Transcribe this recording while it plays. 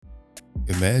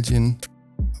Imagine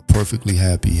a perfectly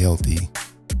happy, healthy,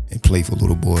 and playful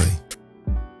little boy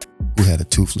who had a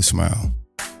toothless smile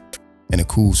and a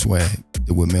cool swag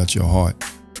that would melt your heart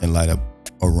and light up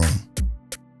a room.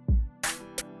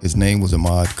 His name was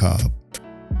Ahmad Cobb,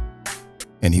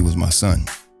 and he was my son.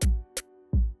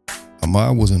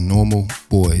 Ahmad was a normal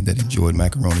boy that enjoyed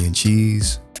macaroni and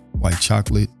cheese, white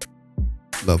chocolate,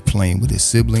 loved playing with his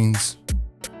siblings,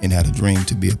 and had a dream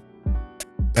to be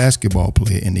a basketball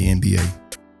player in the NBA.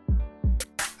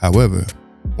 However,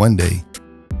 one day,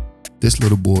 this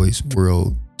little boy's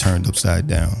world turned upside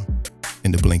down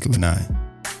in the blink of an eye.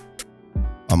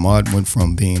 Ahmad went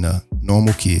from being a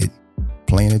normal kid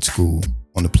playing at school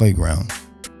on the playground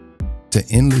to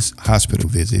endless hospital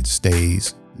visits,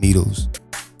 stays, needles,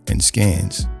 and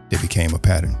scans that became a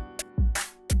pattern.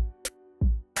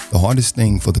 The hardest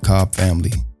thing for the Cobb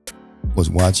family was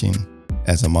watching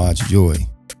as Ahmad's joy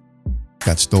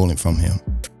got stolen from him,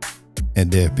 and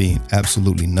there being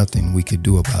absolutely nothing we could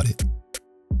do about it.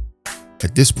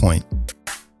 At this point,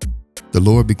 the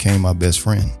Lord became my best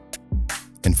friend,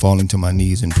 and falling to my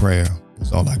knees in prayer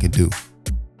was all I could do.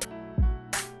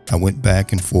 I went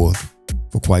back and forth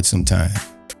for quite some time,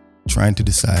 trying to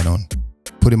decide on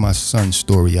putting my son's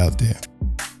story out there.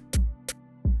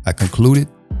 I concluded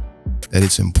that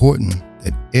it's important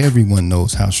that everyone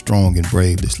knows how strong and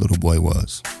brave this little boy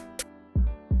was.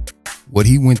 What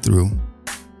he went through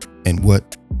and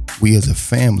what we as a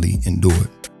family endured.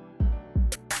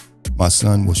 My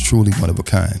son was truly one of a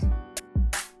kind,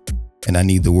 and I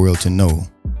need the world to know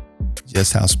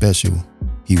just how special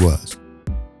he was.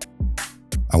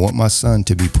 I want my son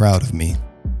to be proud of me,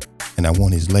 and I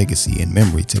want his legacy and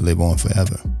memory to live on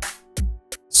forever.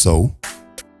 So,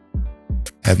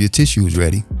 have your tissues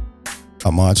ready.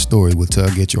 Ahmad's story will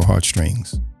tug at your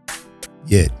heartstrings.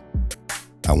 Yet,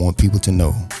 I want people to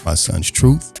know my son's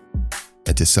truth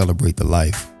and to celebrate the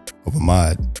life of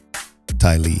Ahmad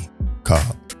Tylee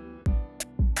Cobb.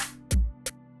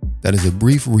 That is a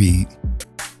brief read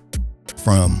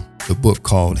from the book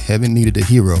called Heaven Needed a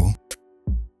Hero,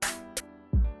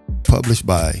 published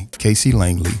by Casey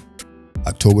Langley,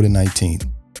 October the 19th,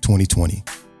 2020.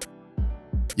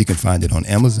 You can find it on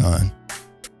Amazon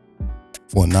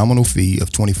for a nominal fee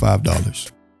of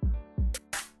 $25.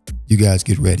 You guys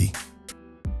get ready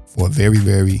for a very,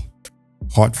 very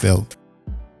heartfelt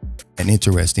and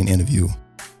interesting interview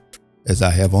as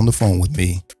I have on the phone with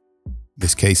me,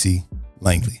 Miss Casey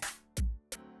Langley.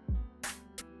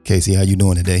 Casey, how you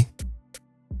doing today?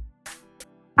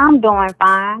 I'm doing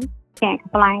fine. Can't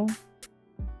complain.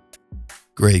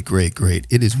 Great, great, great.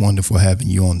 It is wonderful having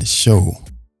you on the show.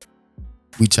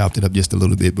 We chopped it up just a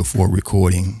little bit before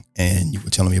recording, and you were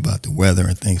telling me about the weather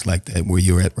and things like that, where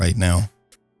you're at right now,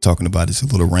 talking about it's a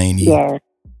little rainy. Yes.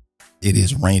 It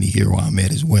is rainy here where I'm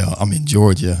at as well. I'm in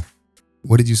Georgia.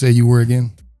 What did you say you were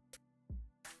again?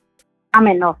 I'm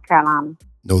in North Carolina.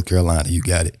 North Carolina, you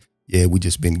got it. Yeah, we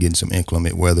just been getting some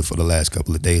inclement weather for the last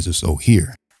couple of days or so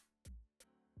here.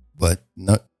 But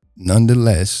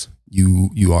nonetheless,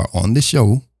 you are on the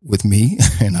show with me,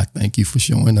 and I thank you for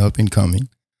showing up and coming.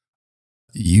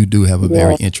 You do have a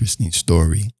very interesting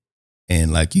story.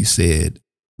 And like you said,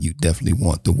 you definitely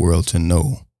want the world to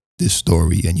know this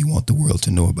story, and you want the world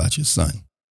to know about your son.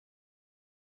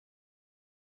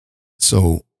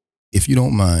 So if you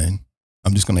don't mind,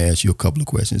 I'm just going to ask you a couple of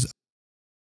questions.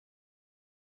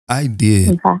 I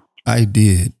did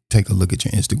take a look at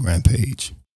your Instagram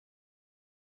page.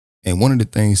 And one of the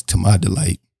things to my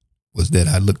delight was that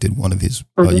I looked at one of his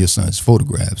your son's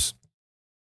photographs.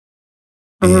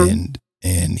 And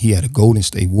he had a Golden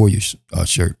State Warriors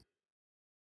shirt.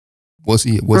 Was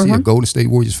he a Golden State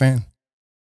Warriors fan?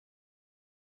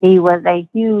 He was a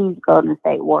huge Golden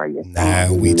State Warriors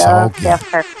fan. Nah, we talking.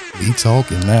 We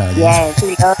talking now. Yes,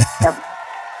 he loves Steph.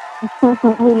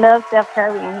 We love Steph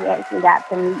Curry, and he actually got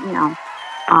to meet him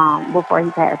before he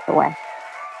passed away.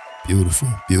 Beautiful,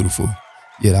 beautiful.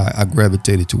 Yeah, I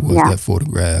gravitated towards that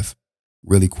photograph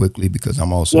really quickly because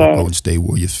I'm also a Golden State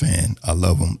Warriors fan. I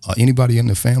love them. Anybody in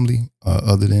the family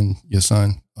other than your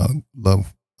son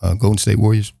love Golden State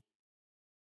Warriors?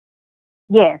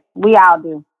 Yes, we all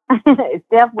do.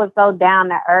 Steph was so down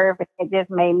to earth, it just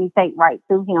made me take right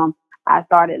to him. I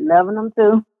started loving him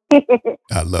too.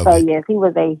 I love it. So yes, he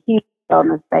was a huge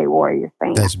Golden State Warriors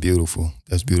fan. That's beautiful.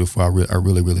 That's beautiful. I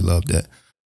really, really love that.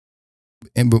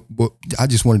 And but I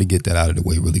just wanted to get that out of the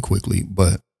way really quickly.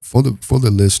 But for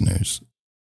the listeners,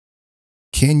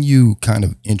 can you kind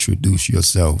of introduce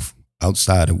yourself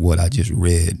outside of what I just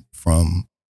read from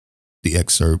the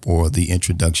excerpt or the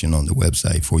introduction on the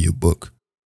website for your book?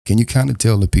 Can you kind of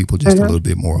tell the people just a little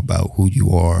bit more about who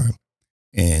you are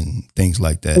and things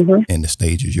like that? And the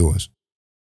stage is yours.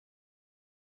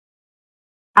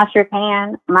 I sure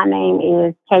can. My name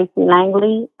is Casey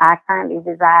Langley. I currently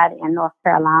reside in North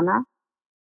Carolina.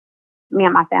 Me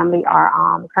and my family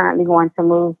are currently going to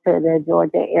move to the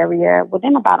Georgia area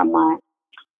within about a month.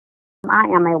 I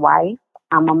am a wife.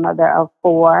 I'm a mother of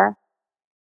four.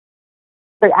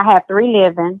 I have three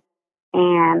living,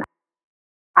 and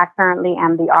I currently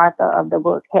am the author of the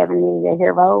book Heaven Needed a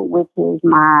Hero, which is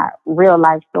my real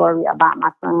life story about my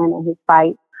son and his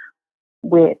fight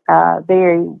with a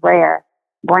very rare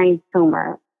brain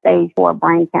tumor, stage 4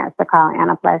 brain cancer called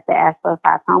anaplastic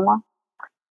astrocytoma.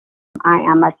 I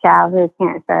am a childhood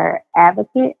cancer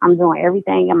advocate. I'm doing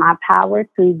everything in my power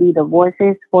to be the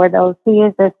voices for those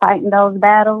kids that's fighting those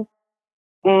battles.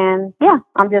 And yeah,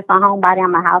 I'm just a homebody.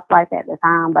 I'm a housewife at the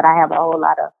time, but I have a whole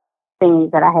lot of things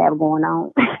that I have going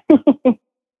on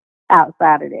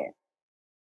outside of that.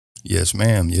 Yes,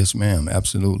 ma'am. Yes, ma'am.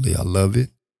 Absolutely. I love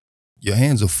it. Your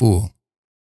hands are full.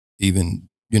 Even,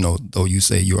 though you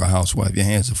say you're a housewife, your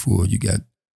hands are full. You got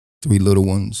three little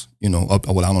ones, well,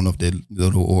 I don't know if they're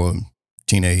little or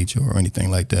teenage or anything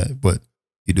like that, but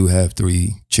you do have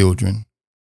three children.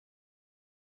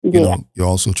 Yeah. You're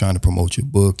also trying to promote your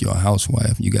book. You're a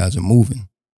housewife. You guys are moving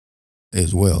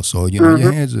as well. So,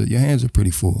 Mm-hmm. your hands are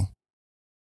pretty full.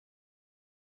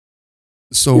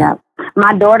 So yeah.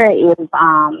 My daughter is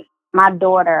I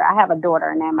have a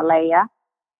daughter named Malaya.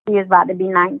 She is about to be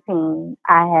 19.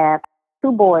 I have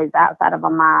two boys outside of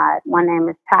Ahmad. One name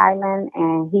is Tylen,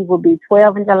 and he will be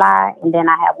 12 in July. And then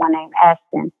I have one named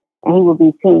Ashton, and he will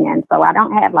be 10. So I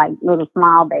don't have like little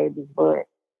small babies, but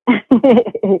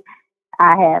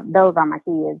those are my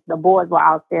kids. The boys were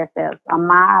all stair steps.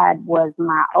 Ahmad was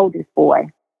my oldest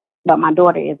boy, but my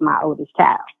daughter is my oldest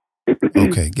child.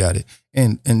 Okay, got it.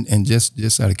 And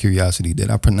just out of curiosity, did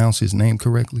I pronounce his name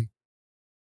correctly?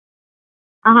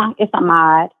 It's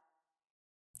Ahmad.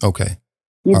 Okay.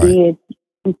 You all did. Right.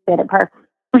 You said it perfect.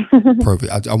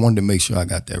 Perfect. I wanted to make sure I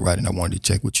got that right, and I wanted to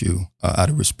check with you out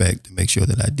of respect to make sure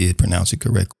that I did pronounce it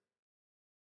correctly.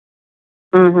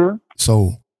 Mm-hmm.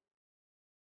 So,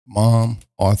 mom,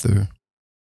 author,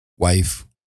 wife,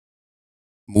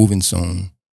 moving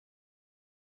soon,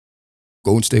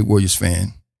 Golden State Warriors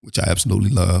fan, which I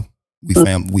absolutely love. We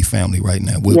family right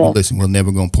now. Listen, we're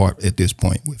never gonna part at this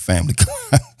point with family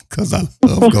because I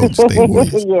love Golden State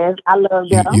Warriors. Yes, I love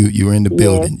them. You're in the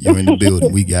building. Yes. You're in the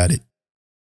building. We got it.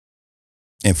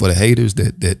 And for the haters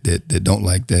that don't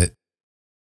like that,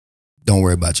 don't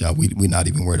worry about y'all. We're not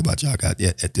even worried about y'all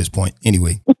at this point.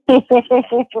 Anyway.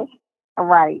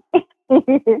 Right.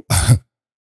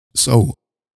 So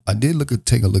I did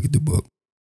take a look at the book.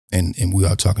 And we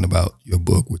are talking about your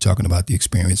book. We're talking about the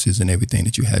experiences and everything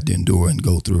that you had to endure and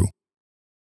go through.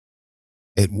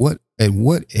 At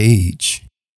what age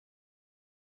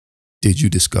did you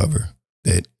discover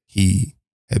that he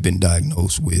had been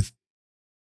diagnosed with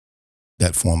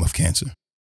that form of cancer?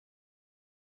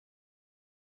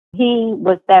 He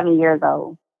was 7 years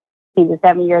old. He was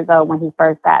 7 years old when he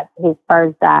first got his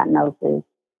first diagnosis.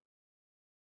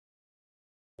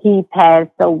 He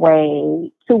passed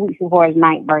away 2 weeks before his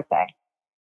 9th birthday.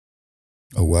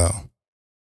 Oh, wow.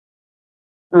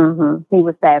 Mm-hmm. He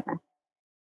was 7.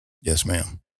 Yes,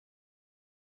 ma'am.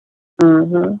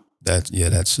 Mm-hmm. That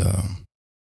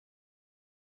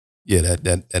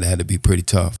had to be pretty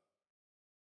tough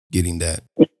getting that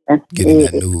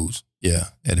news. Yeah,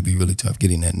 it had to be really tough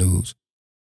getting that news.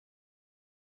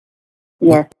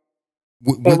 Yes.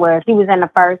 It was. He was in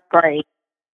the first grade.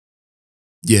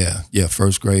 Yeah,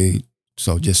 first grade.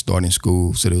 So just starting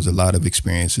school. So there was a lot of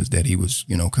experiences that he was,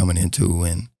 coming into.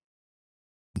 And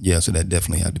yeah, so that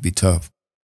definitely had to be tough.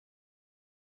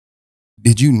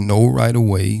 Did you know right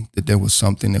away that there was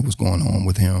something that was going on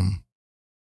with him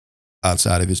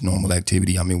outside of his normal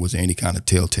activity? I mean, was there any kind of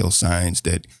telltale signs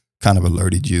that kind of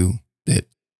alerted you that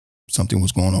something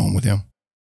was going on with him?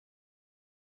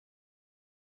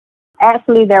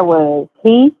 Actually, there was.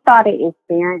 He started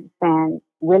experiencing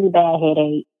really bad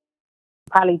headaches.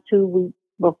 Probably 2 weeks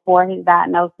before his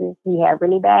diagnosis, he had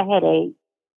really bad headaches.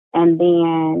 And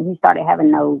then he started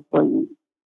having nosebleeds.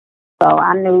 So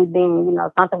I knew then,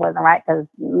 something wasn't right because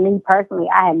me personally,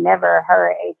 I had never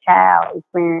heard a child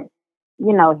experience,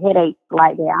 headaches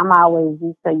like that. I'm always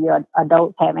used to your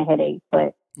adults having headaches,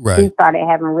 but he started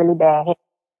having really bad headaches.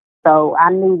 So I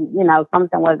knew,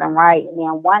 something wasn't right. And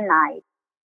then one night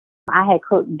I had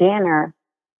cooked dinner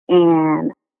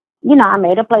and, I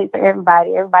made a plate for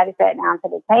everybody. Everybody sat down to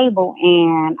the table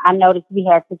and I noticed we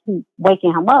had to keep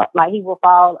waking him up. Like he would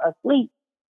fall asleep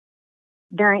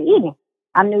during eating.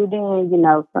 I knew then,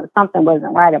 something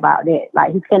wasn't right about it.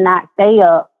 Like he could not stay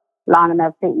up long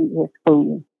enough to eat his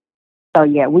food. So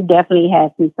yeah, we definitely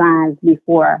had some signs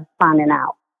before finding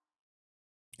out.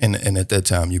 And at that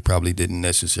time, you probably didn't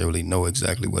necessarily know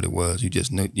exactly what it was. You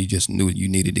just knew you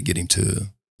needed to get him to,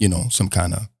 some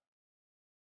kind of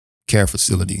care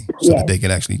facility so that Yes. they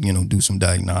could actually, do some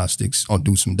diagnostics or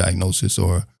do some diagnosis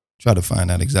or try to find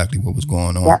out exactly what was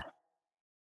going on. Yep.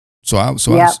 So I,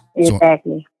 so I, Yep. so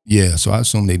Exactly. yeah, so I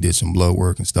assume they did some blood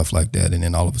work and stuff like that, and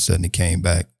then all of a sudden it came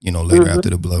back, later Mhm. after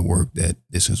the blood work that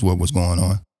this is what was going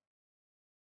on.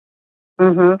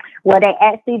 Well, they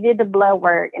actually did the blood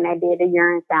work and they did the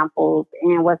urine samples.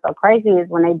 And what's so crazy is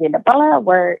when they did the blood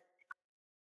work,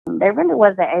 they really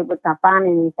wasn't able to find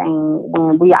anything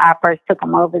when I first took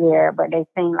him over there, but they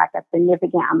seen like a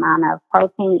significant amount of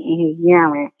protein in his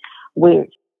urine,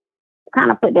 which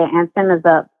kind of put their antennas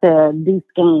up to do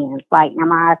scans, like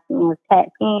MRI scans, CAT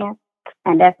scans,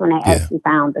 and that's when they Yeah. actually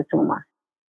found the tumor.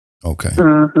 Okay.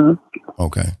 hmm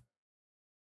Okay.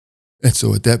 And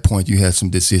so at that point, you had some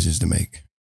decisions to make.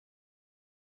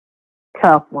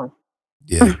 Tough one.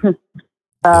 Yeah.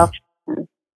 Tough. Yeah.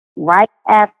 Right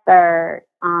after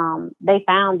they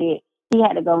found it, he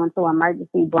had to go into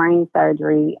emergency brain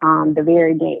surgery the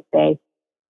very next day.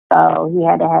 So he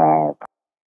had to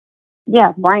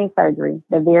have brain surgery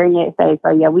the very next day.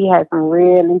 So yeah, we had some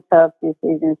really tough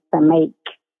decisions to make.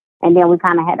 And then we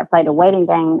kind of had to play the waiting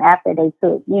game after they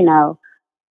took,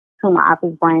 tumor off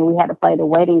his brain. We had to play the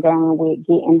waiting game with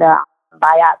getting the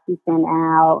biopsy sent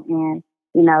out and,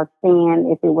 seeing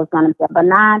if it was going to be a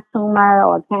benign tumor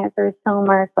or a cancerous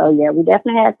tumor. So yeah, we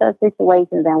definitely had those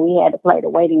situations and we had to play the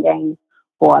waiting game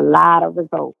for a lot of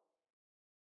results.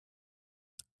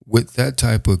 With that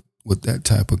type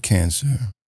of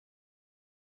cancer,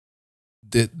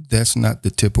 that's not the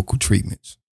typical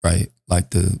treatments, right?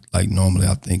 Like normally,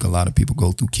 I think a lot of people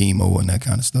go through chemo and that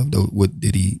kind of stuff. Though, what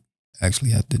did he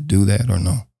actually have to do that or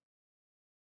no?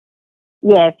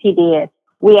 Yes, he did.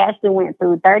 We actually went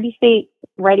through 36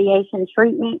 radiation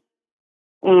treatments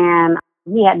and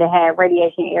he had to have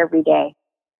radiation every day.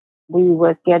 We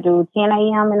were scheduled 10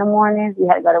 a.m. in the mornings. We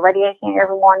had to go to radiation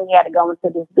every morning. He had to go into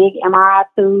this big MRI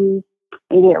tube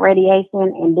and get radiation.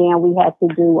 And then we had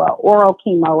to do oral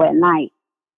chemo at night.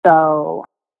 So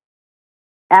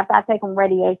after I take him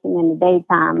radiation in the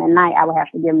daytime, at night I would have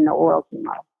to give him the oral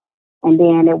chemo. And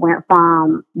then it went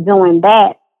from doing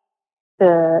that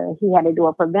to he had to do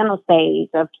a preventive stage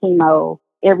of chemo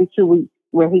every 2 weeks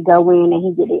where he go in and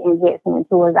he get the injection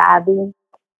into his IV.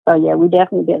 So yeah, we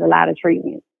definitely did a lot of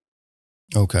treatment.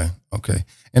 Okay, okay.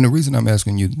 And the reason I'm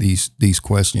asking you these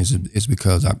questions is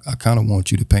because I kind of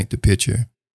want you to paint the picture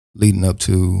leading up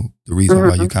to the reason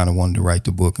why you hmm kind of wanted to write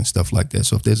the book and stuff like that.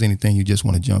 So if there's anything you just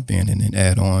want to jump in and then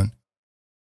add on,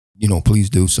 please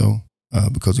do so.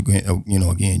 Because again,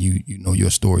 again, you know your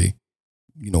story,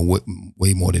 what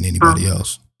way more than anybody Uh-huh.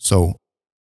 else. So,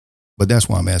 but that's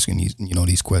why I'm asking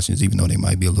these questions, even though they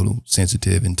might be a little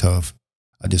sensitive and tough.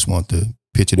 I just want the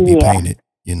picture to be Yeah. painted,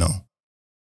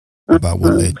 about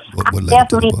what hmm led what led up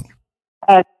to the Definitely. book.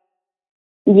 As,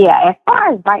 yeah, as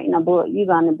far as writing a book, you're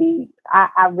gonna be.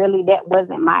 I really that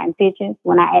wasn't my intention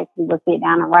when I actually would sit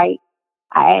down and write.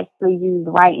 I actually used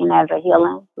writing as a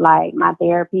healing, like my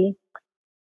therapy.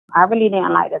 I really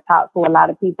didn't like to talk to a lot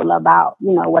of people about,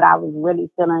 what I was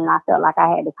really feeling. And I felt like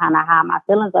I had to kind of hide my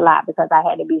feelings a lot because I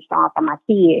had to be strong for my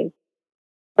kids.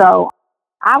 So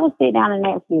I would sit down and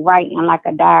actually write in like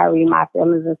a diary, my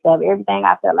feelings and stuff, everything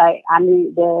I felt like I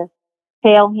needed to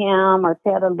tell him or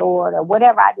tell the Lord or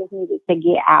whatever I just needed to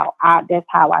get out. That's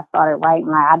how I started writing.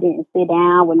 Like I didn't sit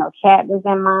down with no chapters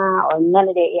in mind or none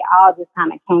of that. It all just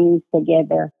kind of came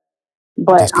together.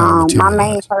 But Just kind of my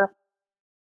main materialized. purpose,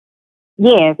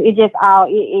 yes, it just all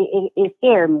it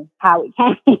scared me how it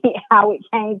came how it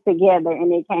came together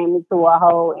and it came into a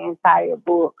whole entire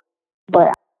book.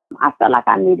 But I felt like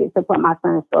I needed to put my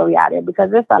son's story out there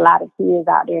because there's a lot of kids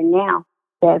out there now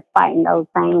that's fighting those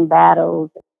same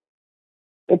battles.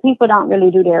 If people don't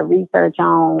really do their research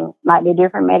on like the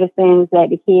different medicines that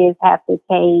the kids have to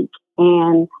take,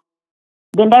 and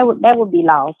then they would be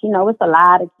lost. It's a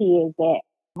lot of kids that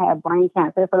have brain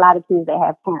cancer. It's a lot of kids that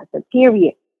have cancer.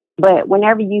 Period. But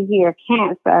whenever you hear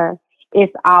cancer,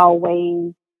 it's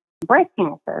always breast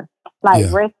cancer. Like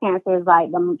Yeah. breast cancer is like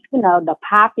the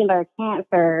popular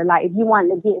cancer. Like if you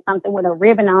wanted to get something with a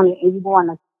ribbon on it and you go in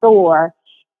a store,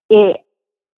 it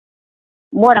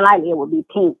more than likely it would be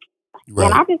pink.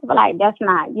 And I Right. just feel like that's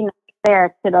not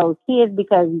fair to those kids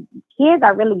because kids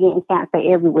are really getting cancer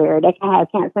everywhere. They can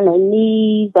have cancer in their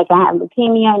knees, they can have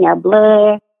leukemia in their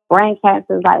blood. Brain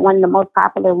cancer is like one of the most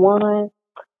popular ones.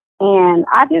 And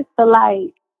I just feel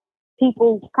like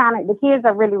people the kids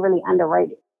are really, really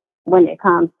underrated when it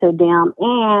comes to them.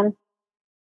 And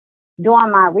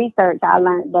doing my research, I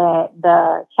learned that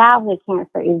the childhood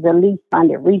cancer is the least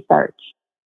funded research.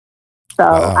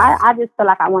 So Wow. I just feel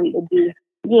like I wanted to be,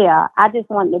 yeah, I just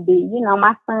wanted to be,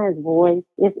 my son's voice.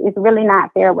 It's really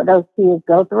not fair what those kids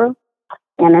go through.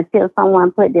 And until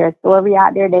someone put their story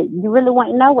out there, that you really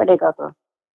want to know what they go through.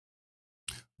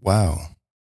 Wow.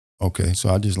 Okay. So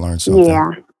I just learned something. Yeah,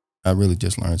 I really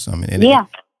just learned something. yeah,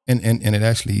 And it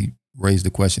actually raised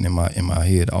the question in my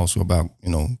head also about,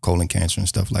 colon cancer and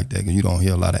stuff like that. Because you don't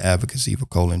hear a lot of advocacy for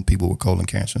people with colon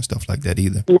cancer and stuff like that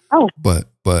either. no, But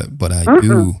I mm-mm,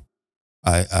 do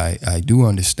I do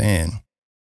understand,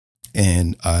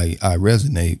 and I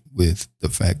resonate with the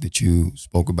fact that you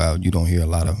spoke about. You don't hear a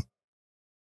lot of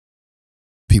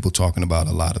people talking about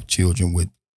a lot of children with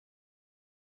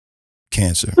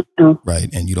cancer, mm, right?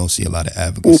 And you don't see a lot of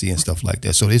advocacy and stuff like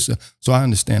that. So I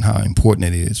understand how important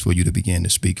it is for you to begin to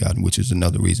speak out, which is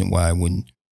another reason why when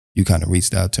you kind of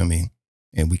reached out to me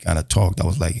and we kind of talked, I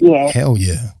was like, yes, hell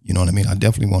yeah, you know what I mean? I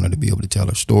definitely wanted to be able to tell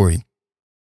her story,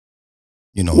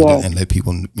 yes, and let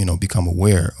people, become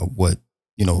aware of what,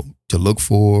 to look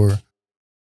for.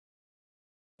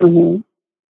 hmm,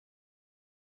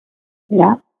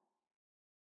 yeah,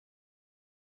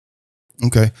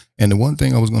 Okay. And the one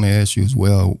thing I was going to ask you as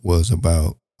well was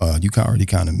about, already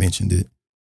kind of mentioned it,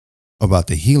 about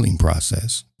the healing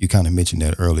process. You kind of mentioned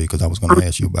that earlier because I was going to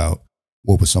ask you about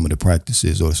what were some of the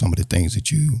practices or some of the things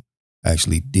that you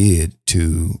actually did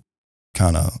to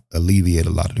kind of alleviate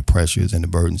a lot of the pressures and the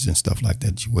burdens and stuff like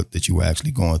that you were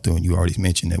actually going through. And you already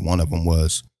mentioned that one of them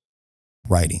was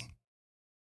writing.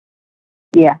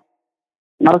 yeah,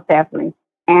 most definitely.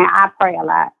 And I pray a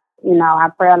lot. I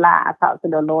pray a lot. I talk to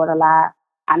the Lord a lot.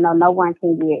 I know no one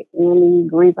can get any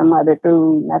grieving mother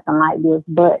through nothing like this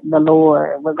but the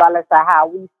Lord, regardless of how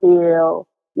we feel,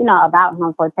 about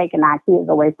Him for taking our kids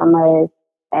away from us.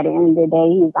 At the end of the day,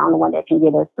 He's the only one that can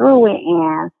get us through it.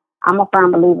 And I'm a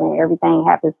firm believer in everything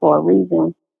happens for a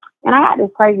reason. And I got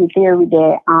this crazy theory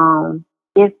that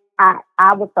it's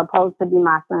I was supposed to be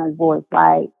my son's voice.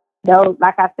 Like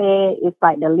I said, it's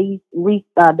like the least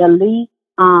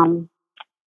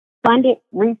funded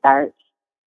research.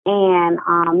 And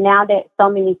now that so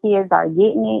many kids are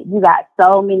getting it, you got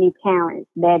so many parents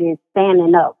that is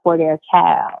standing up for their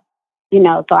child.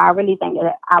 So I really think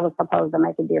that I was supposed to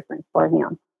make a difference for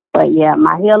him. But yeah,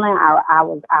 my healing, I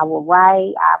will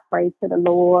write, I pray to the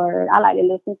Lord. I like to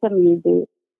listen to music,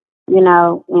 and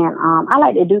I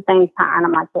like to do things to honor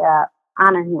my child,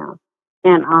 honor him.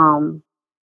 And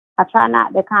I try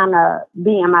not to kind of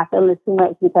be in my feelings too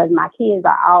much because my kids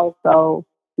are also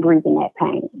grieving that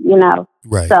pain.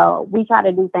 Right. So we try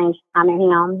to do things to honor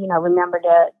him, remember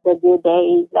the good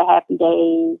days, the happy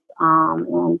days.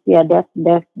 And yeah,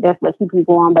 that's what keeps you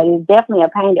going. But it's definitely a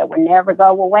pain that will never go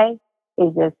away.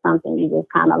 It's just something you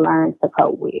just kind of learn to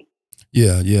cope with.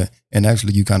 Yeah, yeah. And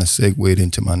actually, you kind of segued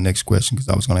into my next question because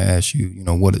I was going to ask you,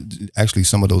 what actually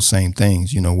some of those same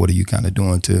things, what are you kind of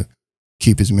doing to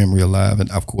keep his memory alive?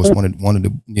 And of course, one of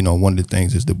the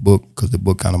things is the book, because the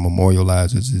book kind of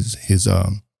memorializes his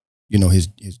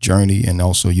journey and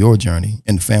also your journey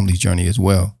and the family's journey as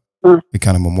well. Mm, It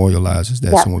kind of memorializes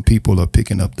that. yeah. So when people are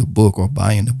picking up the book or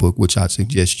buying the book, which I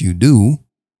suggest you do,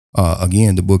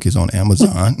 again, the book is on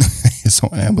Amazon. It's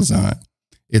on Amazon.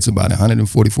 It's about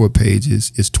 144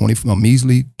 pages. It's a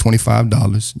measly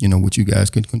 $25. Which you guys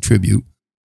can contribute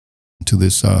to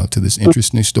this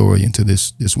interesting story and to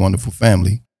this wonderful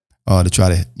family, to try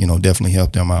to definitely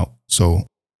help them out. So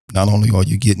not only are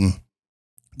you getting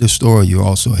the story, you're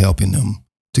also helping them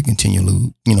to continue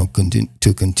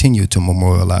to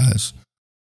memorialize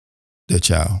their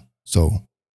child. So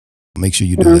make sure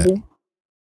you do that. Hmm.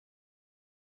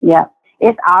 Yeah.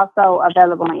 It's also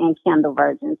available in Kindle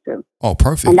version too. Oh, And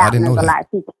perfect. I that one didn't is know a that. lot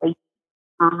cheaper.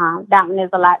 That one is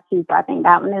a lot cheaper. I think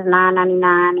that one is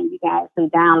 $9.99, and you can actually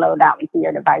download that one to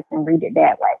your device and read it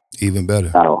that way. Even better.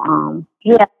 So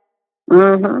yeah,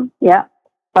 yeah.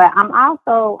 But I'm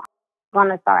also going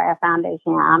to start a foundation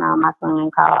in honor of my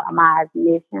son called Amaz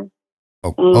Mission,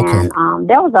 Oh, okay. and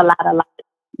there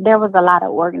was a lot of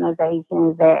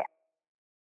organizations that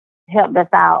helped us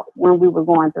out when we were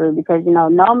going through because no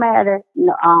matter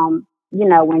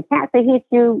when cancer hits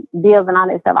you, bills and all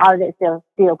that stuff, all of that stuff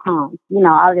still comes.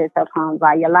 All of that stuff comes.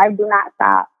 Like your life do not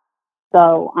stop.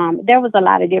 So there was a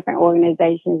lot of different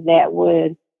organizations that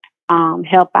would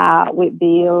help out with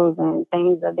bills and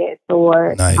things of that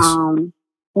sort Nice.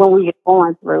 when we were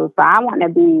going through. So I want to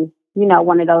be,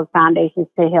 one of those foundations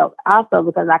to help also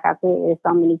because, like I said, there's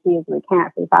so many kids with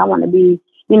cancer. So I want to be,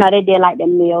 they did like the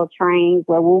meal trains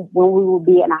where when we would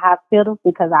be in a hospital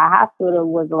because our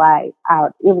hospital was it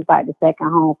was like the second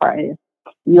home for us.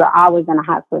 You're always in a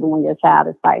hospital when your child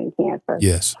is fighting cancer.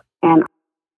 Yes. And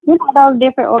those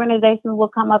different organizations will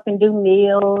come up and do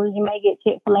meals. You may get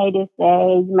Chick-fil-A this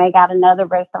day. You may got another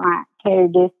restaurant carry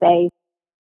this day.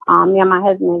 Me and my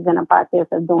husband is in the process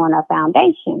of doing a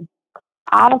foundation.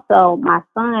 Also, my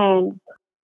son,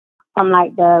 from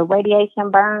like the radiation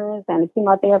burns and the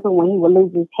chemotherapy when he would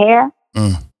lose his hair,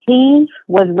 he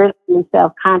was really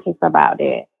self-conscious about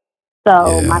it.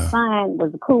 So my son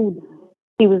was a cool dude.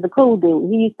 He was a cool dude.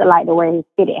 He used to like to wear his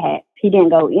fitted hat. He didn't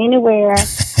go anywhere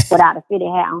without a fitted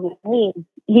hat on his head.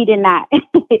 He did not.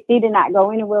 He did not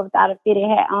go anywhere without a fitted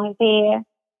hat on his head.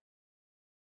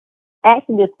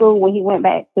 Actually, the school, when he went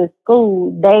back to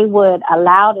school, they would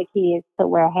allow the kids to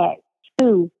wear hats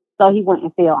too, so he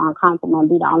wouldn't feel uncomfortable and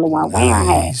be the only one wearing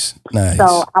hats. Nice.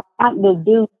 So I want to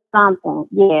do something.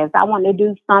 Yes, I want to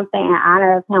do something in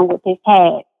honor of him with his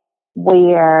hat,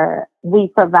 where we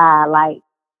provide like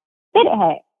fitted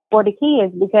hats for the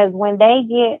kids, because when they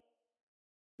get,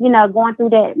 going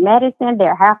through that medicine,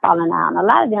 their hair falling out. And a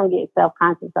lot of them get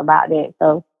self-conscious about that.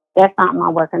 So that's something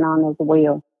I'm working on as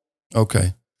well.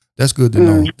 Okay. That's good to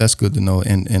know. That's good to know.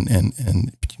 And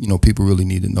people really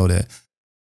need to know that.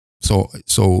 So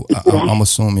I'm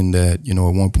assuming that, at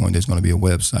one point there's going to be a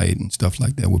website and stuff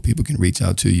like that where people can reach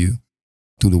out to you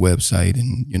through the website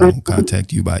and,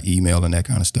 contact you by email and that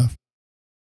kind of stuff.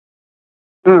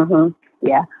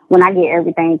 Yeah. When I get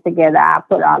everything together, I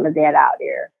put all of that out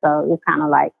there. So it's kind of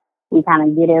like we kind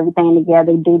of get everything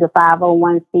together, do the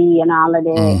 501c and all of that,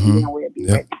 and we'll be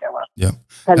ready to go. Yeah.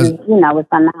 Because, it's a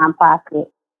nonprofit.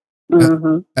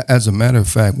 As a matter of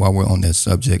fact, while we're on that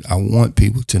subject, I want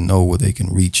people to know where they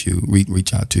can reach you,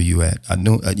 reach out to you at. I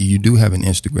know you do have an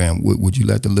Instagram. Would you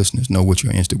let the listeners know what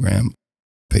your Instagram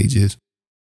page is?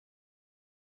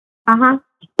 It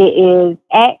is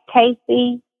at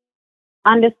Casey_Langley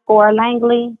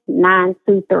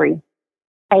 923.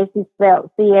 Casey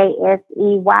spelled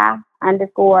CASEY_Langley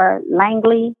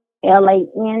LANGLEY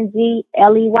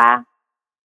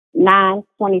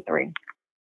 923.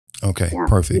 Okay,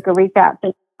 perfect. You can reach out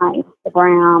to my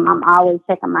Instagram. I'm always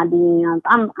checking my DMs.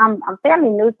 I'm fairly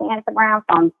new to Instagram,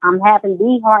 so I'm having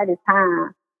the hardest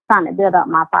time trying to build up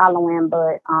my following.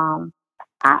 But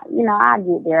I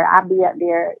get there. I'll be up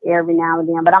there every now and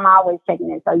then. But I'm always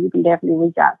checking it, so you can definitely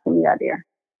reach out to me out there.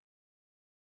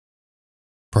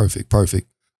 Perfect.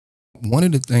 One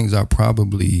of the things I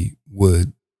probably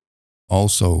would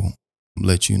also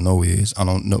let you know is, I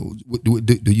don't know,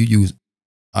 do you use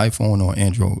iPhone or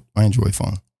Android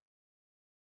phone?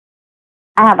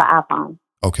 I have an iPhone.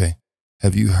 Okay.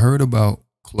 Have you heard about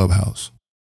Clubhouse?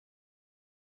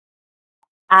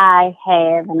 I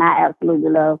have, and I absolutely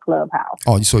love Clubhouse.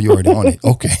 Oh, so you're already on it.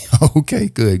 Okay. Okay.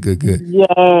 Good.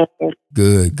 Yes.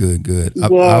 Good.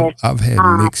 Yes. I've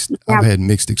had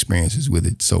mixed experiences with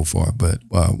it so far, but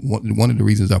one of the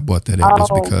reasons I brought that up is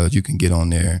because you can get on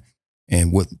there,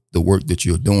 and with the work that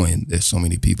you're doing, there's so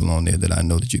many people on there that I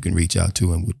know that you can reach out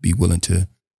to and would be willing to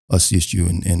assist you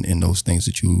in those things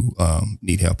that you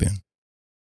need help in.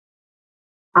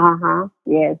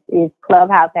 Yes. It's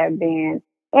Clubhouse has been.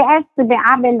 I've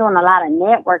been doing a lot of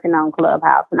networking on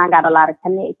Clubhouse, and I got a lot of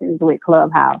connections with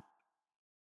Clubhouse.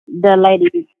 The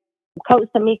lady, Coach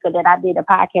Tamika, that I did a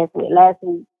podcast with last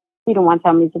week, she the one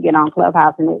told me to get on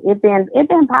Clubhouse, and it's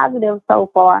been positive so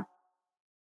far.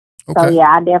 Okay. So yeah,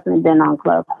 I definitely been on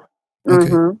Clubhouse. Okay,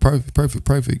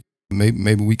 perfect.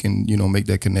 Maybe we can make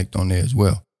that connect on there as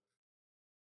well.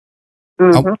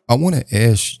 I want to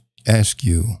ask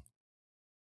you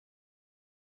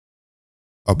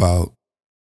about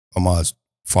Ahmaud's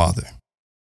father.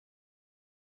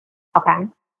 Okay.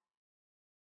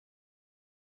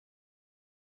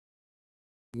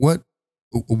 What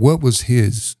was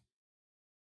his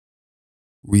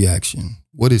reaction?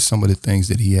 What is some of the things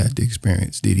that he had to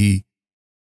experience? Did he,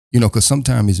 because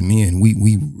sometimes as men,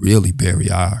 we really bury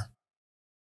our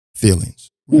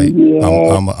feelings, right? Yeah.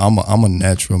 I'm a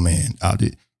natural man.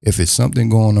 If it's something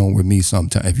going on with me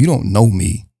sometime, if you don't know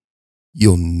me,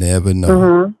 you'll never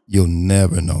know. You'll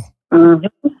never know.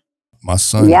 My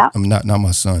son, I'm not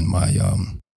my son.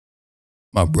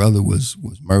 My brother was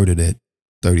murdered at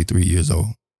 33 years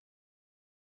old,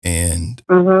 and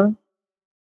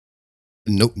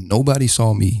nobody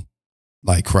saw me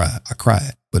like cry. I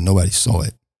cried, but nobody saw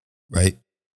it. Right?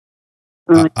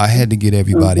 I had to get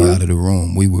everybody out of the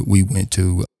room. We went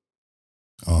to,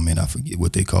 and I forget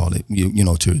what they call it.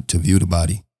 To view the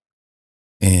body,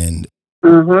 and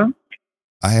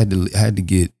I had to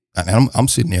get. I'm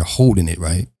sitting there holding it,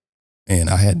 right? And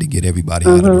I had to get everybody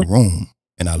out of the room.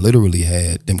 And I literally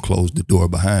had them close the door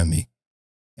behind me.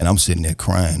 And I'm sitting there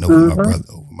crying over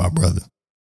my brother.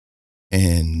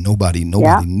 And nobody knew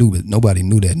it. Nobody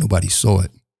knew that. Nobody saw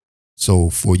it. So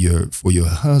for your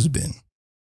husband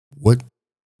what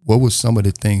was some of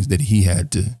the things that he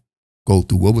had to go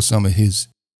through? What were some of his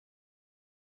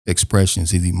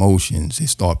expressions, his emotions,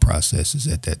 his thought processes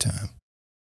at that time?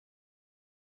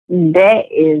 That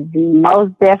is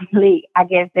most definitely, I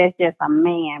guess that's just a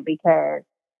man because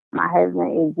my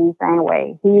husband is the same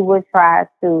way. He would try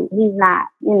to, he's not,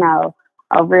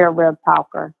 a real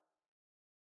talker.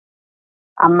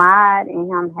 Ahmad and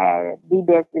him had the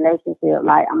best relationship.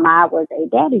 Like Ahmad was a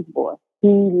daddy's boy. He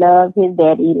loved his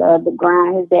daddy. He loved the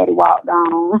ground his daddy walked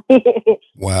on.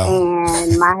 Wow.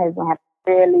 And my husband had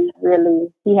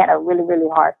he had a really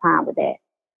hard time with that.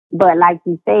 But like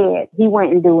you said, he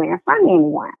wouldn't do it in front of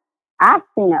anyone. I've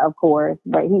seen it, of course,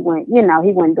 but he wouldn't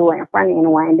do it in front of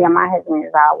anyone. And then my husband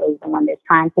is always the one that's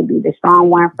trying to be the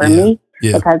strong one for me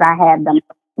because I have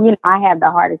I have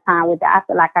the hardest time with it. I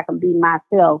feel like I can be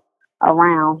myself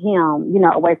around him,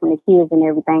 away from the kids and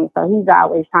everything. So he's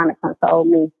always trying to console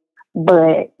me.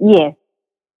 But yes,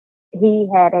 he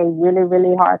had a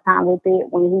really hard time with it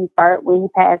when he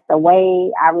passed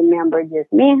away. I remember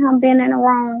just me and him being in the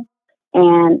room,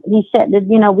 and we shut the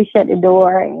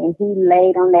door, and he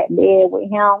laid on that bed with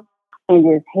him and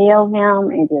just held him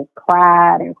and just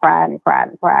cried and cried and cried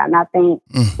and cried. And I think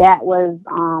that was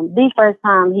the first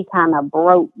time he kind of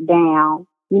broke down,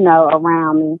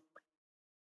 around me.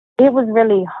 It was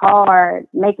really hard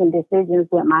making decisions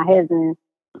with my husband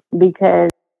because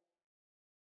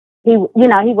he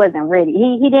wasn't ready.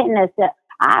 He didn't accept.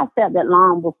 I accepted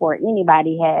long before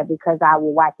anybody had because I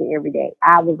would watch it every day.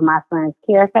 I was my son's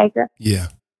caretaker. Yeah.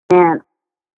 And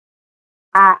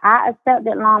I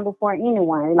accepted long before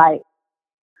anyone. Like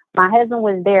my husband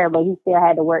was there, but he still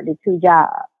had to work the 2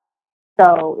 jobs.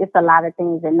 So it's a lot of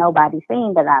things that nobody's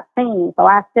seen that I've seen. So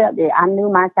I accepted. I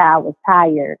knew my child was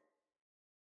tired.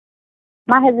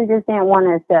 My husband just didn't want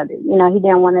to accept it. He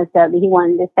didn't want to accept it. He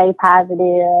wanted to stay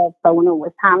positive. So when it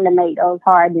was time to make those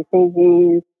hard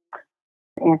decisions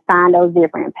and sign those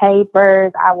different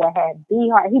papers, I would have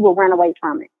he would run away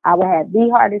from it. I would have the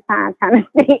hardest time trying to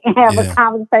sit and have a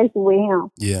conversation with him.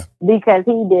 Yeah. Because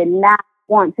he did not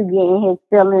want to get in his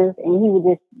feelings and he would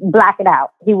just block it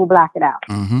out. He would block it out.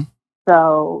 Mm-hmm.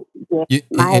 So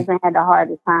my husband had the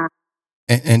hardest time.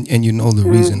 And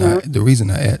the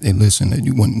reason I add, and listen,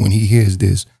 when he hears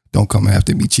this, don't come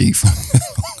after me, Chief.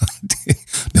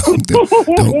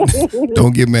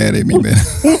 don't get mad at me, man.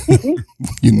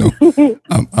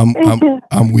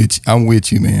 I'm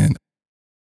with you, man.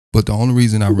 But the only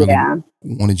reason I really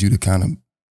wanted you to kind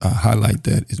of highlight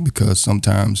that is because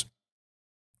sometimes,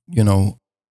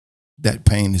 that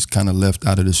pain is kind of left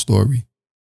out of the story.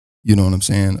 You know what I'm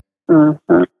saying?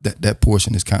 Mm-hmm. That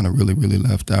portion is kind of really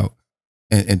left out.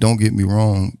 And don't get me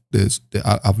wrong,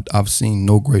 I've seen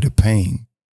no greater pain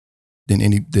than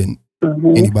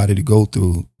anybody to go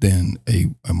through than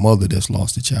a mother that's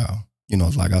lost a child.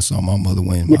 It's like I saw my mother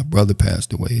when my brother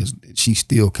passed away. She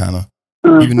still kind of,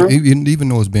 even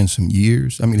though it's been some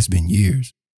years. I mean, it's been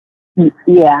years.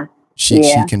 Yeah. She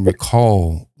can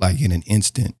recall like in an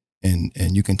instant, and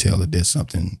you can tell that there's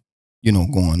something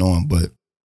going on. But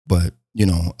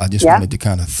I just wanted to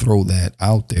kind of throw that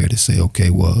out there to say, okay,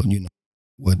 well,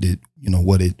 what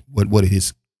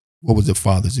was the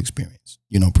father's experience,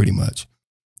 pretty much.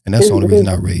 And that's the only reason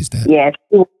I raised that. Yes,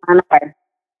 he will run away.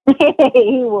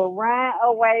 He will run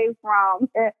away from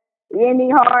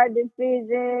any hard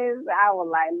decisions. I was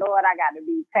like, Lord, I got to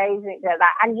be patient because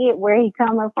I get where he's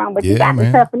coming from, but you got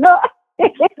to toughen up.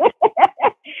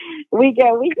 we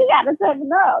got to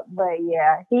toughen up. But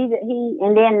yeah, he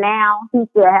and then now he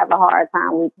still have a hard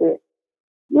time with it.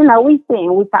 We sit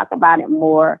and we talk about it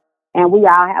more. And we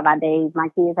all have our days. My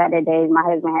kids had their days. My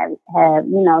husband have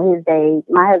his days.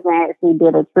 My husband actually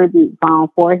did a tribute song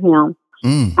for him.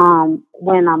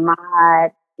 When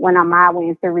Ahmad went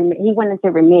into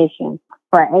remission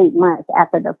for 8 months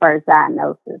after the first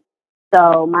diagnosis.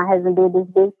 So my husband did this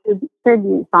big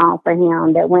tribute song for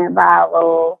him that went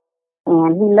viral,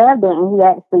 and he loved it.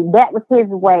 And that was his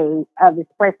way of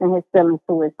expressing his feelings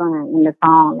to his son in the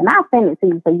song. And I'll send it to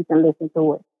you so you can listen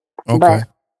to it. Okay. But,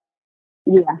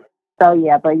 yeah. So he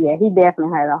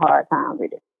definitely had a hard time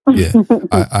with it. Yeah,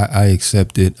 I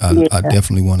accept it. I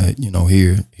definitely want to,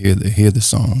 hear the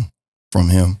song from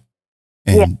him,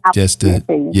 and just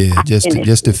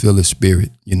to feel his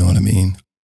spirit. You know what I mean?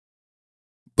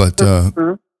 But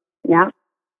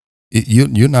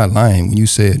you're not lying when you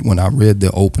said, when I read the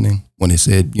opening, when it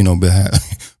said, be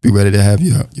ready to have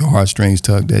your heartstrings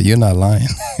tugged at. You're not lying.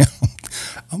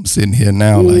 I'm sitting here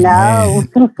now like,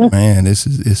 man, this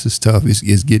is tough.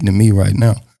 It's getting to me right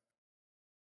now.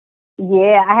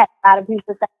 Yeah, I had a lot of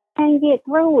people say, I can't get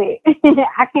through it.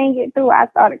 I can't get through it. I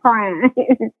started crying.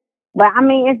 But I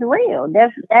mean, it's real.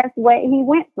 That's what he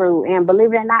went through, and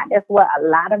believe it or not, that's what a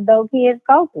lot of those kids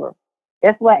go through.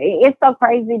 That's what it's so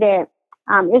crazy that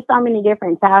it's so many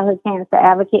different childhood cancer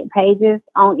advocate pages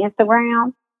on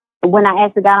Instagram. When I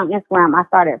actually got on Instagram, I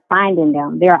started finding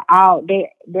them. They're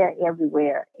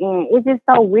everywhere, and it's just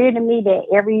so weird to me that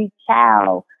every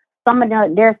child, some of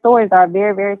their stories are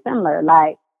very very similar.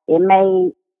 Like it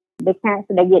may the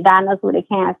cancer, they get diagnosed with a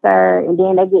cancer, and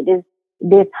then they get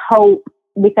this hope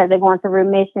because they're going to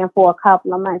remission for a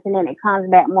couple of months, and then it comes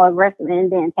back more aggressive,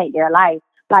 and then take their life.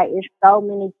 Like it's so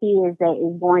many kids that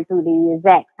is going through the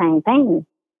exact same thing.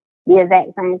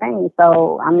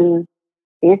 So I mean,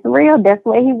 it's real. That's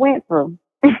what he went through,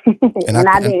 And I and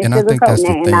I didn't and I think sugarcoat that's the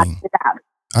that, and I thing. stood out.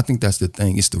 I think that's the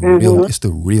thing. It's the real. Mm-hmm. It's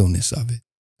the realness of it.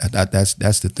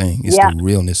 That's the thing. It's the Yep.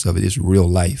 realness of it. It's real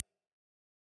life.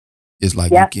 It's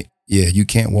like you Yep. can't. Yeah, you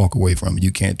can't walk away from it.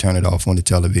 You can't turn it off on the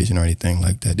television or anything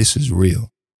like that. This is real.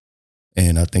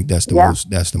 And I think that's the Yep. most.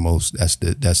 That's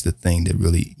the thing that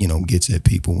really gets at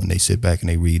people when they sit back and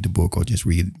they read the book or just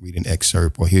read an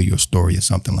excerpt or hear your story or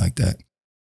something like that.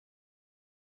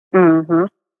 Mm-hmm.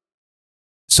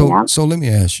 So Yep. so let me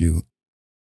ask you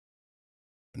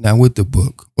now with the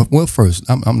book. Well, first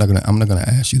I'm not gonna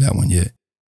ask you that one yet.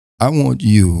 I want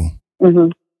you,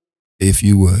 Mm-hmm. if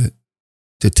you would,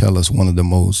 to tell us one of the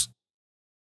most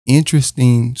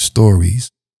interesting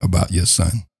stories about your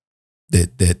son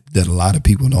that a lot of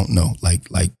people don't know. Like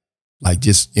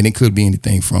just, and it could be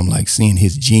anything from like seeing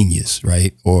his genius,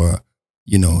 right? Or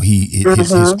his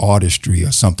Mm-hmm. artistry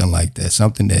or something like that.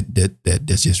 Something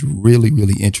that's just really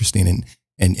really interesting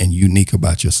and unique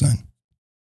about your son.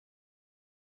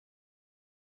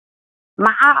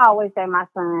 I always say my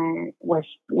son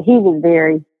he was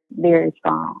very very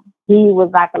strong. He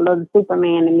was like a little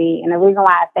Superman to me, and the reason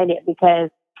why I say that because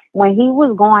when he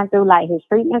was going through like his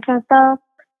treatments and stuff,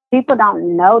 people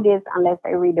don't know this unless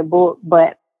they read the book.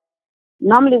 But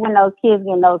normally, when those kids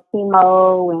get those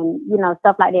chemo and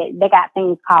stuff like that, they got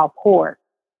things called ports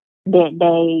that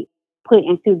they put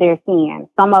into their skin.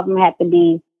 Some of them have to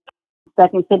be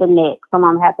stuck into the neck. Some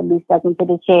of them have to be stuck into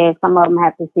the chest. Some of them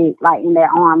have to sit like in their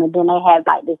arm, and then they have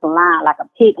like this line, like a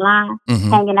pig line,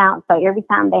 Mm-hmm. hanging out. So every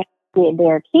time they get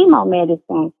their chemo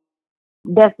medicine,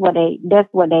 that's what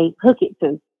they hook it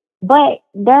to. But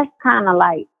that's kind of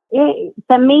like it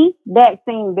to me. That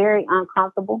seemed very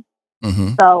uncomfortable.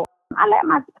 Mm-hmm. So I let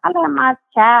my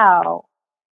child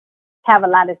have a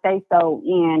lot of say so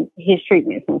in his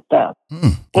treatments and stuff.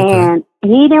 Okay. And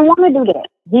he didn't want to do that.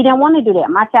 He didn't want to do that.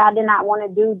 My child did not want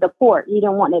to do the port. He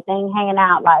didn't want that thing hanging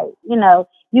out like,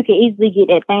 you can easily get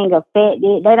that thing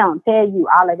affected. They don't tell you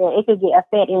all of that. It could get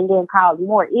affected and then cause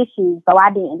more issues. So I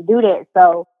didn't do that.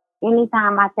 So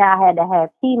anytime my child had to have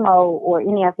chemo or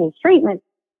any of his treatments,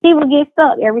 he would get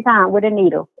stuck every time with a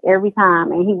needle, every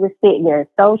time. And he would sit there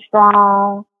so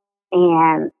strong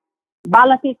and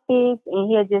ball up his fist, and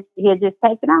he'll just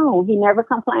take it on. He never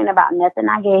complained about nothing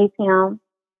I gave him.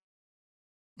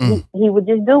 Mm. He would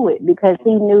just do it because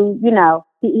he knew,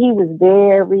 he was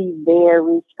very,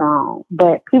 very strong.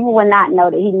 But people would not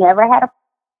know that he never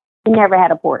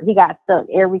had a port. He got stuck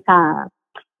every time.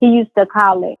 He used to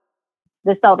call it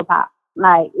the soda pop.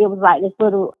 Like it was like this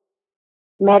little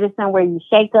medicine where you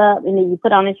shake up and then you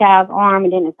put on the child's arm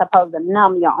and then it's supposed to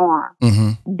numb your arm.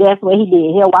 Mm-hmm. That's what he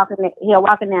did. He'll walk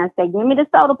in there and say, "Give me the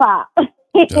soda pop."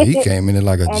 So he came in there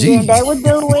like a And then G. they would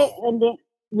do it, and then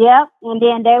yep, and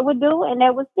then they would do it, and they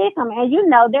would stick them. And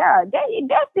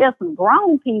there's still some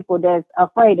grown people that's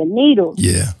afraid of needles.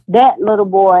 Yeah. That little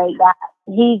boy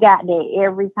got there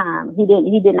every time. He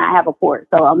did not have a port.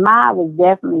 So Ahmad was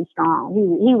definitely strong.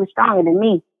 He was stronger than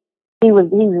me. He was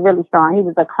really strong. He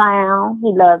was a clown.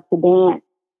 He loved to dance.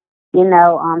 He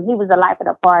was the life of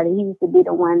the party. He used to be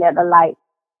the one that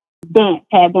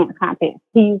have dance contests.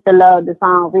 He used to love the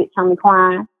song Rich Homie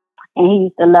Quine, and he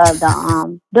used to love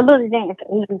the little dance that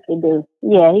he used to do.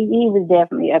 Yeah, he was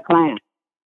definitely a clown.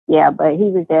 Yeah, but he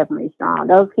was definitely strong.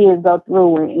 Those kids go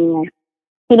through it, and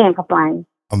he didn't complain.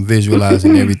 I'm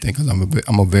visualizing everything because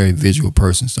I'm a very visual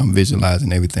person, so I'm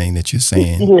visualizing everything that you're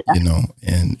saying, Yeah,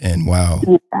 and wow,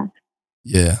 yeah.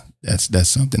 yeah, that's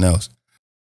something else.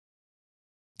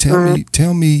 Mm.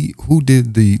 Tell me who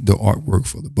did the artwork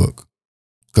for the book,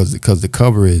 because the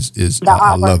cover is The I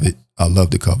artwork. love it. I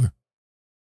love the cover.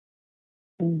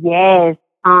 Yes.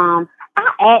 I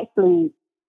actually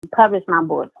published my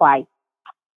book twice.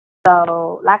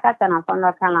 So, like I said, I'm from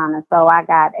North Carolina, so I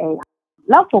got a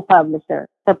local publisher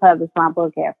to publish my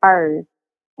book at first,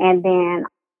 and then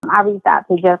I reached out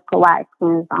to Jessica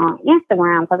Watkins on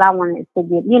Instagram because I wanted to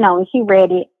get, and she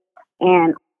read it,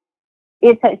 and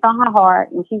it touched on her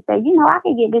heart, and she said, I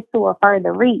could get this to a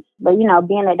further reach, but being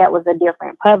that was a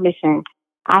different publishing,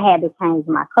 I had to change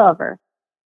my cover.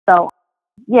 So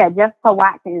yeah, Jessica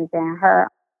Watkins and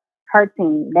her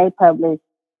team, they published.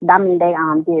 I mean, they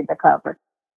did the cover.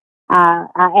 I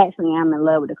actually am in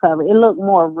love with the cover. It looked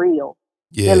more real.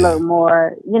 It Yeah. looked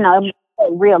more, it looked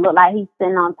real. Looked like he's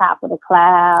sitting on top of the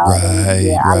cloud. And Right,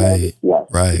 yeah, I love it.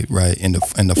 right, Yes, right. And the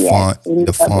yes, font,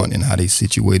 the font, and how they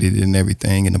situated it and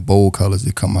everything, and the bold colors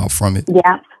that come out from it.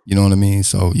 yeah, You know what I mean?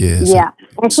 So yeah, yeah.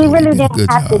 And she so they really did a didn't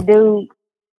good have to job. do.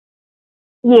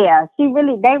 Yeah, they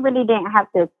really didn't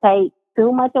have to take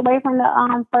too much away from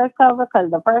the first cover, because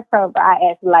the first cover,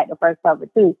 I actually like the first cover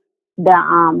too. The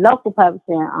local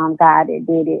publishing guy that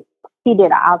did it, he did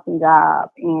an awesome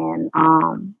job, and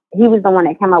he was the one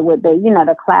that came up with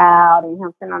the cloud, and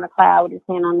him sitting on the cloud with his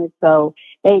hand on it. So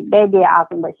they did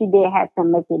awesome, but she did have to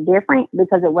make it different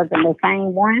because it wasn't the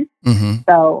same one. Mm-hmm.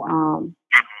 So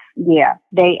yeah,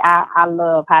 I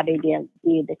love how they did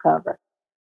the cover.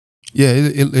 Yeah,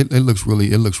 it looks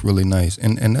really nice,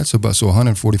 and that's about, so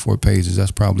 144 pages.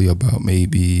 That's probably about,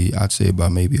 maybe I'd say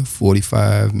about maybe a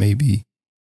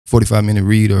 45-minute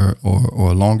read, or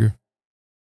longer.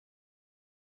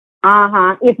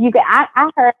 If you could, I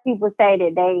heard people say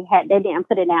that they didn't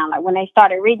put it down. Like when they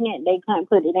started reading it, they couldn't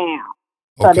put it down.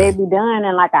 So Okay. they'd be done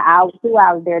in like an hour, 2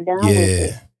 hours. They're done with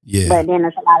it. Yeah. But then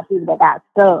there's a lot of people that got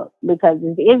stuck because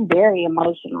it's very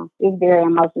emotional. It's very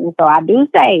emotional. So I do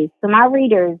say to my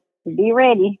readers, be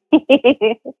ready.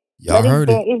 Y'all heard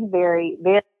it. It's very,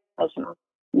 very emotional.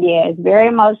 Yeah, it's very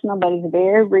emotional, but it's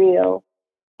very real.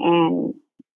 And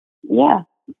yeah,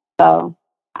 so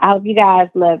I hope you guys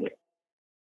love it.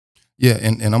 Yeah,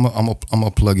 and I'm gonna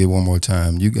plug it one more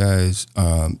time. You guys,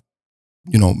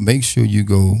 make sure you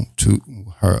go to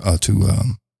her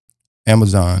to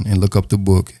Amazon and look up the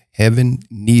book "Heaven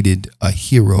Needed a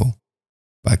Hero"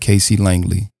 by Casey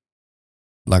Langley.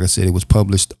 Like I said, it was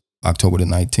published October the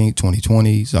 19th,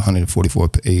 2020. It's a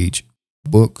 144-page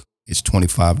book. It's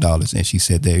 $25, and she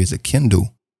said there is a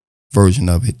Kindle version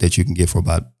of it that you can get for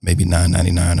about maybe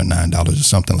 $9.99 or $9 or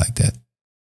something like that.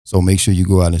 So make sure you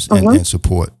go out and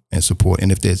support.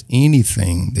 And if there's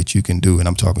anything that you can do, and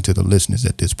I'm talking to the listeners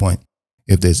at this point,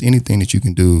 if there's anything that you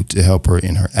can do to help her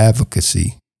in her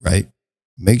advocacy, right?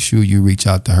 Make sure you reach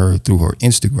out to her through her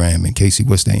Instagram. And Casey,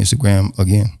 what's that Instagram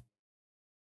again?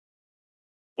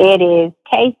 It is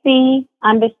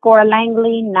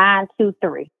Casey_Langley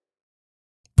 923.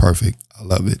 Perfect. I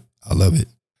love it.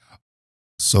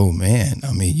 So man,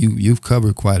 I mean, you've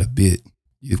covered quite a bit.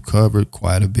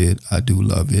 I do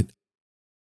love it.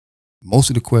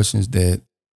 Most of the questions that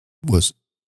was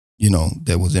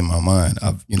in my mind,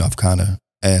 I've kind of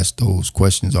asked those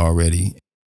questions already.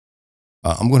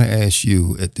 I'm going to ask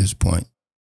you at this point,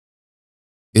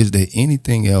 is there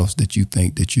anything else that you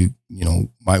think that you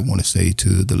might want to say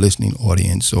to the listening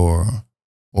audience, or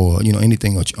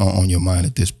anything on your mind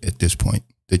at this point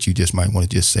that you just might want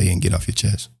to just say and get off your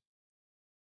chest?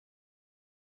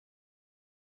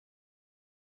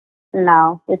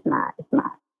 No, it's not.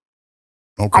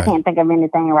 Okay. I can't think of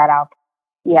anything right off.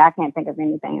 Yeah, I can't think of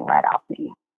anything right off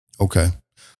me. Okay.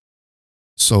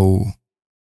 So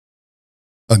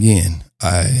again,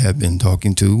 I have been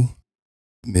talking to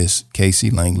Miss Casey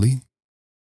Langley.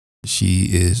 She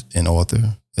is an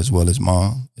author, as well as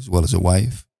mom, as well as a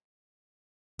wife.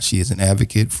 She is an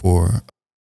advocate for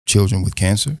children with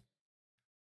cancer.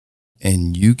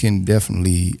 And you can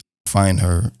definitely find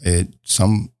her at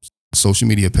some social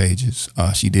media pages.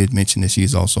 She did mention that she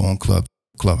is also on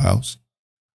Clubhouse.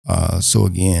 So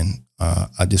again,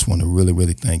 I just want to really,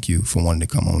 really thank you for wanting to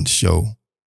come on the show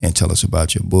and tell us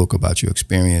about your book, about your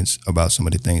experience, about some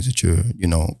of the things that you're,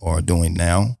 are doing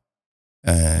now,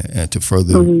 and to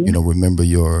further, remember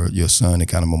your son and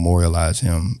kind of memorialize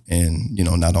him in,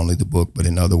 not only the book, but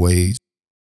in other ways.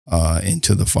 And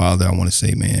to the father, I want to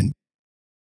say, man,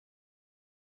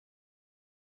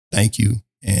 thank you.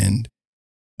 And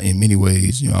in many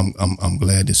ways, I'm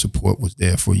glad the support was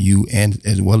there for you and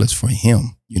as well as for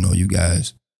him. You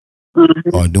guys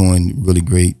are doing really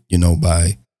great,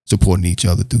 by supporting each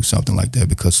other through something like that,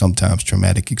 because sometimes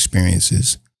traumatic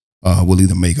experiences will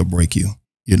either make or break you,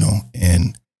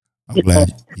 and I'm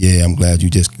glad you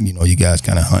just, you guys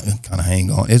kind of hang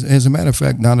on. As a matter of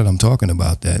fact, now that I'm talking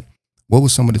about that, what were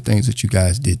some of the things that you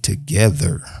guys did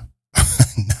together?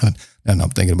 And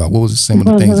I'm thinking about, what was some of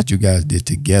the things that you guys did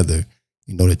together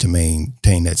in order to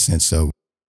maintain that sense of,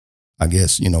 I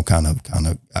guess, kind of,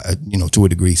 to a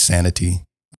degree, sanity,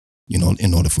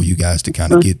 in order for you guys to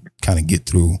kind of get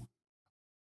through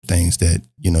things that,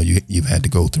 you've had to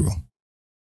go through?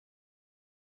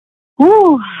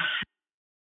 Ooh.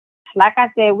 like I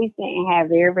said, we sit and have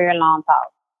very, very long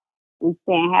talks. We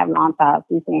sit and have long talks.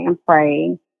 We sit and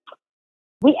pray.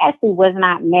 We actually was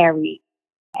not married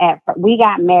we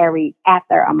got married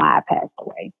after Ahmad passed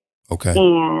away. Okay.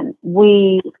 And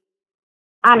we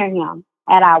honored him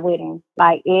at our wedding.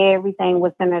 Like everything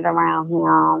was centered around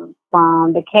him,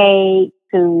 from the cake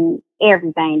to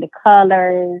everything, the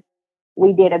colors.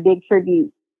 We did a big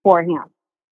tribute for him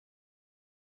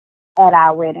at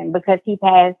our wedding because he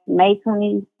passed May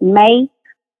 16th,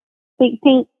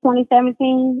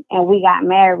 2017, and we got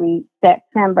married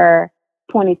September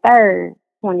 23rd,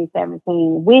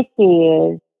 2017, which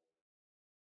is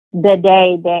the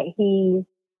day that he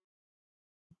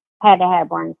had to have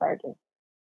brain surgery.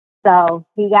 So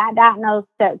he got diagnosed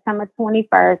September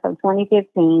 21st of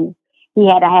 2015. He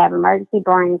had to have emergency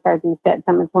brain surgery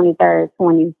September 23rd,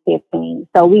 2015.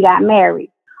 So we got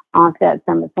married on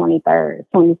September 23rd,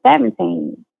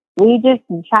 2017. We just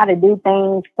try to do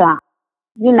things to,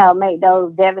 make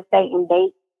those devastating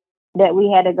dates that we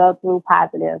had to go through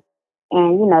positive,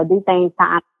 and, do things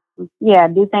to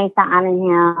honor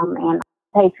him and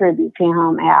pay tribute to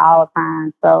him at all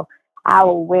times. So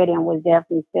our wedding was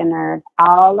definitely centered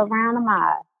all around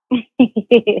Ahmad.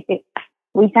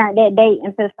 We turned that date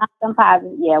into something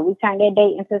positive. Yeah, we turned that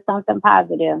date into something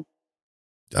positive.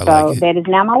 I like it. That is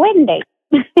now my wedding date.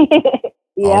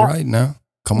 Yep. All right, now.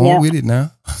 Come on with it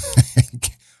now.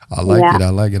 I like it. I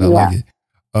like it. I like it.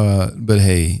 But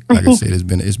hey, like I said,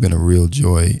 it's been a real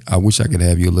joy. I wish I could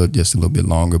have you just a little bit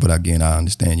longer, but again, I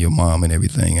understand your mom and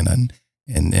everything, and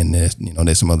there's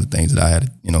there's some other things that I had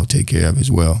to take care of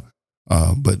as well.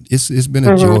 But it's been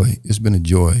a joy. It's been a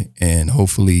joy, and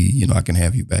hopefully I can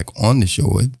have you back on the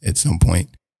show at some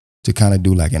point to kind of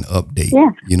do like an update.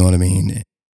 Yeah. You know what I mean?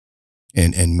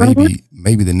 And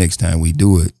maybe the next time we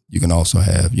do it, you can also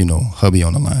have hubby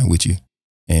on the line with you.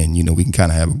 And, we can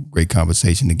kind of have a great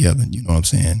conversation together, you know what I'm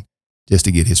saying? Just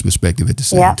to get his perspective at the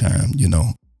same time,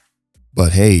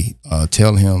 But hey,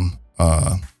 tell him,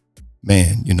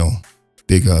 man,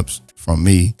 big ups from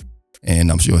me.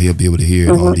 And I'm sure he'll be able to hear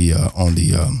it on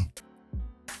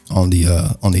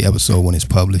the episode when it's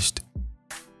published.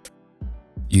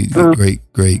 Great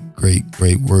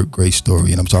work, great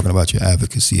story. And I'm talking about your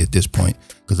advocacy at this point,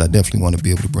 because I definitely want to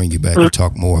be able to bring you back and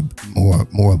talk more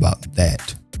about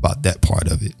that part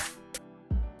of it.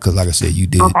 Because like I said, you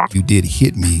did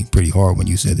hit me pretty hard when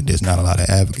you said that there's not a lot of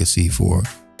advocacy for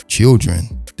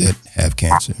children that have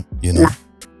cancer.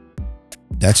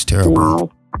 That's terrible.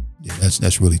 No. Yeah,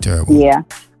 that's really terrible. Yeah.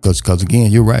 Because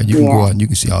again, you're right. You can go out and you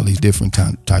can see all these different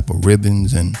type of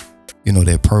ribbons, and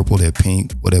they're purple, they're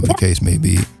pink, whatever the case may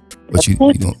be. But you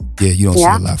don't see a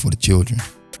lot for the children.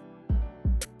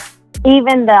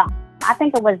 Even I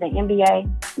think it was the NBA.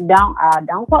 Don't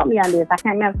quote me on this. I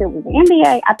can't remember if it was the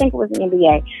NBA. I think it was the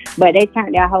NBA. But they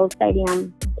turned their whole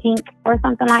stadium pink or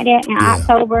something like that in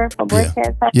October for breast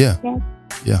cancer. Yeah.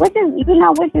 Which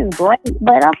is great.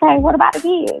 But okay, what about the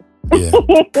kids? Yeah.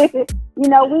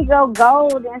 We go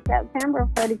gold in September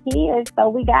for the kids. So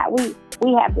we have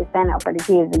to stand up for the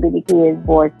kids and be the kids'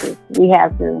 voices. We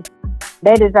have to.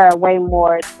 They deserve way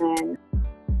more than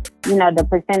the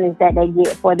percentage that they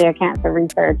get for their cancer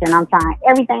research. And I'm trying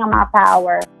everything in my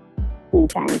power to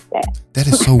change that. That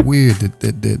is so weird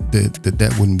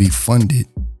that wouldn't be funded.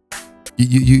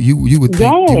 You would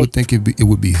think it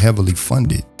would be heavily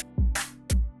funded.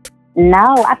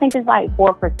 No, I think it's like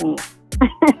 4%.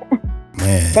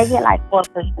 Man, they get like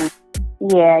 4%.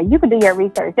 Yeah, you could do your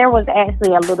research. There was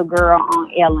actually a little girl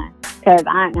on Ellen, because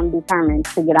I am determined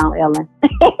to get on Ellen.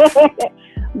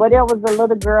 But there was a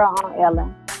little girl on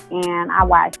Ellen, and I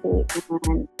watched it,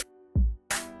 and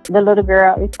the little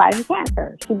girl is fighting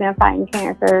cancer. She's been fighting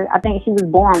cancer. I think she was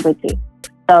born with it.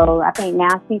 So I think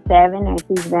now she's 7 and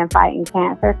she's been fighting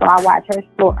cancer. So I watched her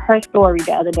story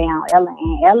the other day on Ellen,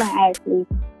 and Ellen actually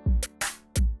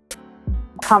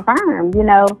confirmed,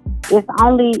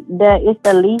 it's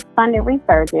the least funded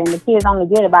research, and the kids only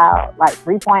get about like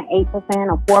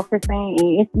 3.8% or 4%,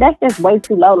 and that's just way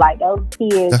too low. Like those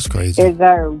kids, that's crazy.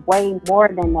 Deserve way more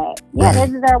than that. Yeah, right. They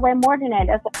deserve way more than that.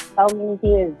 That's why so many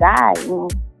kids die,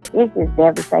 and it's just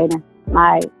devastating.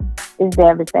 Like it's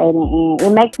devastating, and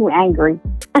it makes you angry.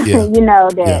 Yeah.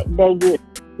 They get,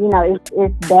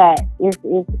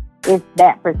 it's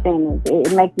that percentage.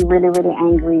 It makes you really, really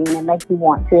angry, and it makes you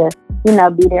want to,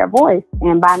 be their voice.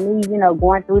 And by me,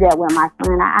 going through that with my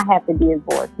son, I have to be his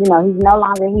voice. He's no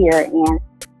longer here. And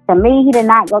to me, he did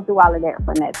not go through all of that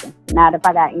for nothing. Not if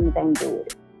I got anything to do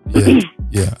with it.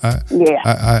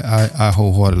 I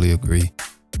wholeheartedly agree.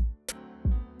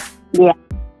 Yeah.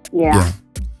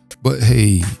 But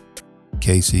hey,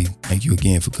 Casey, thank you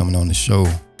again for coming on the show.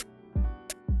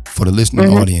 For the listening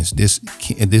audience,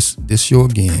 this show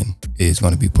again is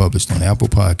going to be published on Apple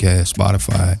Podcasts,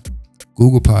 Spotify,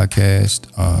 Google Podcast.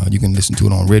 You can listen to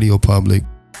it on Radio Public.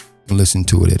 You can listen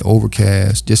to it at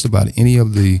Overcast. Just about any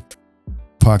of the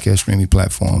podcast streaming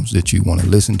platforms that you want to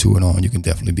listen to it on, you can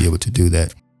definitely be able to do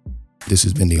that. This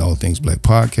has been the All Things Black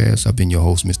Podcast. I've been your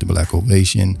host, Mr. Black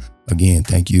Ovation. Again,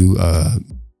 thank you,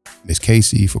 Miss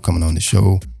Casey, for coming on the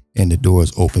show. And the door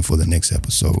is open for the next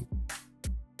episode.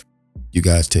 You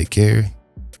guys take care.